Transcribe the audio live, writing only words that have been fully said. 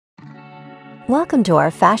Welcome to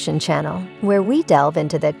our fashion channel, where we delve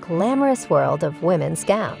into the glamorous world of women's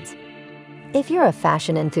gowns. If you're a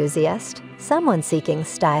fashion enthusiast, someone seeking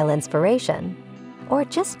style inspiration, or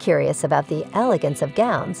just curious about the elegance of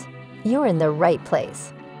gowns, you're in the right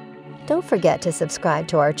place. Don't forget to subscribe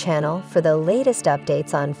to our channel for the latest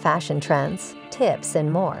updates on fashion trends, tips,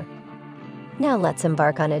 and more. Now let's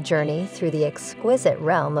embark on a journey through the exquisite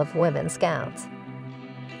realm of women's gowns.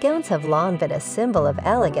 Gowns have long been a symbol of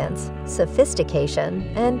elegance,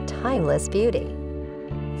 sophistication, and timeless beauty.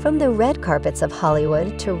 From the red carpets of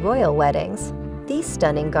Hollywood to royal weddings, these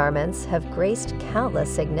stunning garments have graced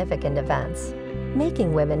countless significant events,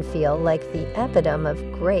 making women feel like the epitome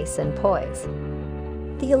of grace and poise.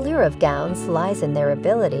 The allure of gowns lies in their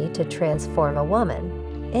ability to transform a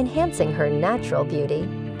woman, enhancing her natural beauty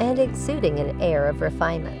and exuding an air of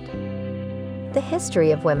refinement. The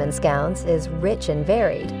history of women's gowns is rich and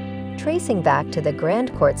varied, tracing back to the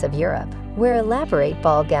grand courts of Europe, where elaborate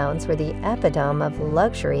ball gowns were the epitome of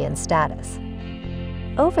luxury and status.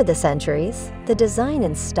 Over the centuries, the design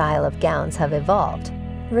and style of gowns have evolved,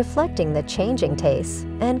 reflecting the changing tastes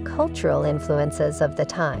and cultural influences of the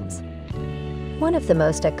times. One of the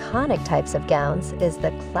most iconic types of gowns is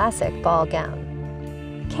the classic ball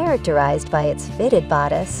gown. Characterized by its fitted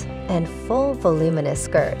bodice and full voluminous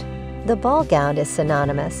skirt, the ball gown is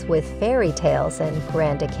synonymous with fairy tales and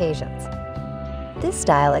grand occasions. This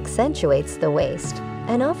style accentuates the waist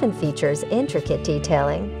and often features intricate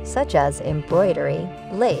detailing such as embroidery,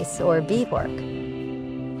 lace, or beadwork.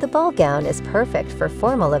 The ball gown is perfect for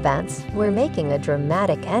formal events where making a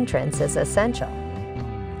dramatic entrance is essential.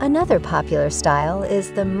 Another popular style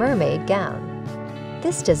is the mermaid gown.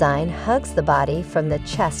 This design hugs the body from the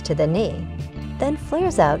chest to the knee, then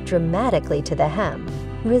flares out dramatically to the hem,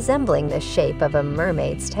 resembling the shape of a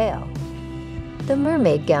mermaid's tail. The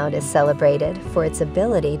mermaid gown is celebrated for its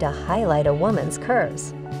ability to highlight a woman's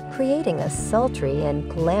curves, creating a sultry and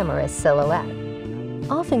glamorous silhouette.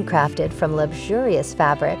 Often crafted from luxurious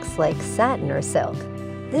fabrics like satin or silk,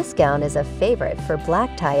 this gown is a favorite for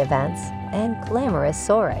black tie events and glamorous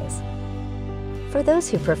soirees. For those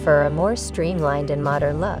who prefer a more streamlined and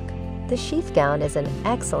modern look, the sheath gown is an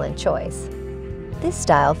excellent choice. This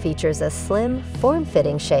style features a slim,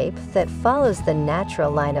 form-fitting shape that follows the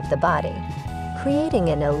natural line of the body, creating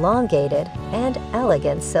an elongated and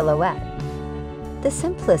elegant silhouette. The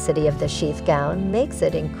simplicity of the sheath gown makes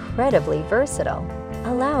it incredibly versatile,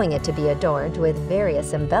 allowing it to be adorned with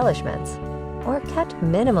various embellishments or kept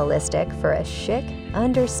minimalistic for a chic,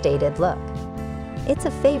 understated look. It's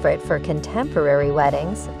a favorite for contemporary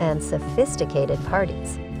weddings and sophisticated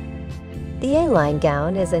parties. The A-line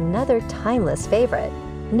gown is another timeless favorite,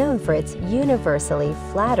 known for its universally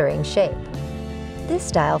flattering shape. This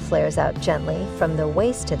style flares out gently from the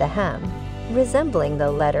waist to the hem, resembling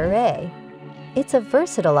the letter A. It's a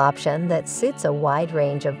versatile option that suits a wide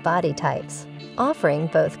range of body types, offering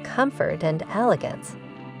both comfort and elegance.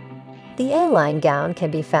 The A-line gown can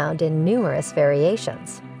be found in numerous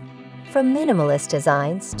variations, from minimalist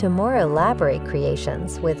designs to more elaborate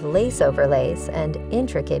creations with lace overlays and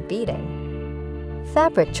intricate beading.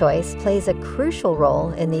 Fabric choice plays a crucial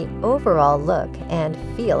role in the overall look and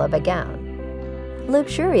feel of a gown.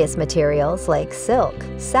 Luxurious materials like silk,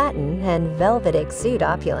 satin, and velvet exude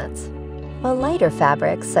opulence, while lighter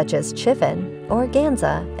fabrics such as chiffon,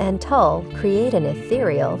 organza, and tulle create an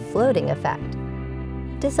ethereal, floating effect.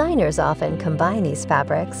 Designers often combine these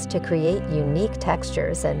fabrics to create unique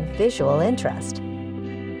textures and visual interest.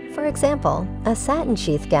 For example, a satin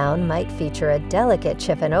sheath gown might feature a delicate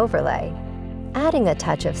chiffon overlay, adding a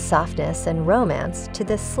touch of softness and romance to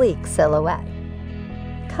the sleek silhouette.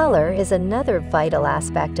 Color is another vital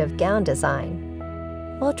aspect of gown design.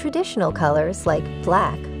 While traditional colors like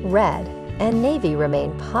black, red, and navy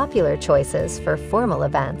remain popular choices for formal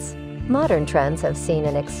events, modern trends have seen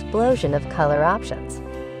an explosion of color options.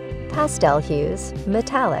 Pastel hues,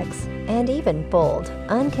 metallics, and even bold,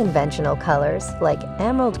 unconventional colors like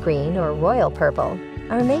emerald green or royal purple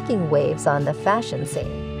are making waves on the fashion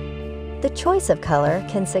scene. The choice of color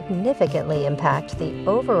can significantly impact the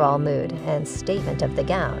overall mood and statement of the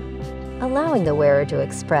gown, allowing the wearer to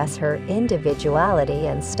express her individuality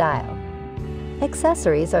and style.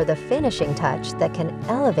 Accessories are the finishing touch that can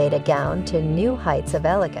elevate a gown to new heights of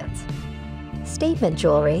elegance. Statement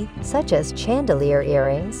jewelry, such as chandelier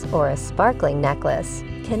earrings or a sparkling necklace,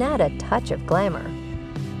 can add a touch of glamour.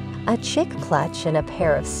 A chic clutch and a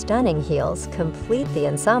pair of stunning heels complete the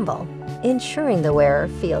ensemble, ensuring the wearer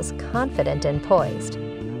feels confident and poised.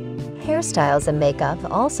 Hairstyles and makeup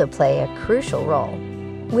also play a crucial role,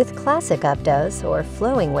 with classic updos or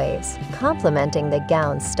flowing waves complementing the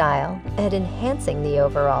gown's style and enhancing the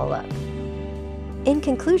overall look. In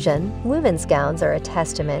conclusion, women's gowns are a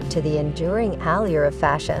testament to the enduring allure of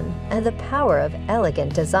fashion and the power of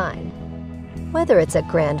elegant design. Whether it's a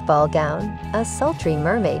grand ball gown, a sultry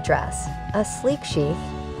mermaid dress, a sleek sheath,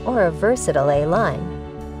 or a versatile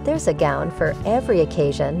A-line, there's a gown for every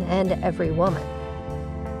occasion and every woman.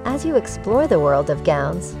 As you explore the world of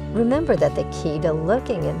gowns, remember that the key to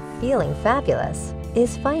looking and feeling fabulous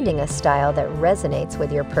is finding a style that resonates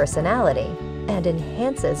with your personality and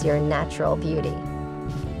enhances your natural beauty.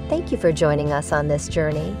 Thank you for joining us on this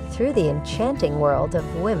journey through the enchanting world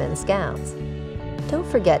of women's gowns. Don't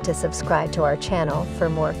forget to subscribe to our channel for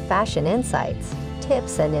more fashion insights,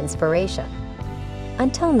 tips, and inspiration.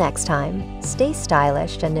 Until next time, stay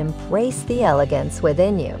stylish and embrace the elegance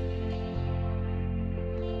within you.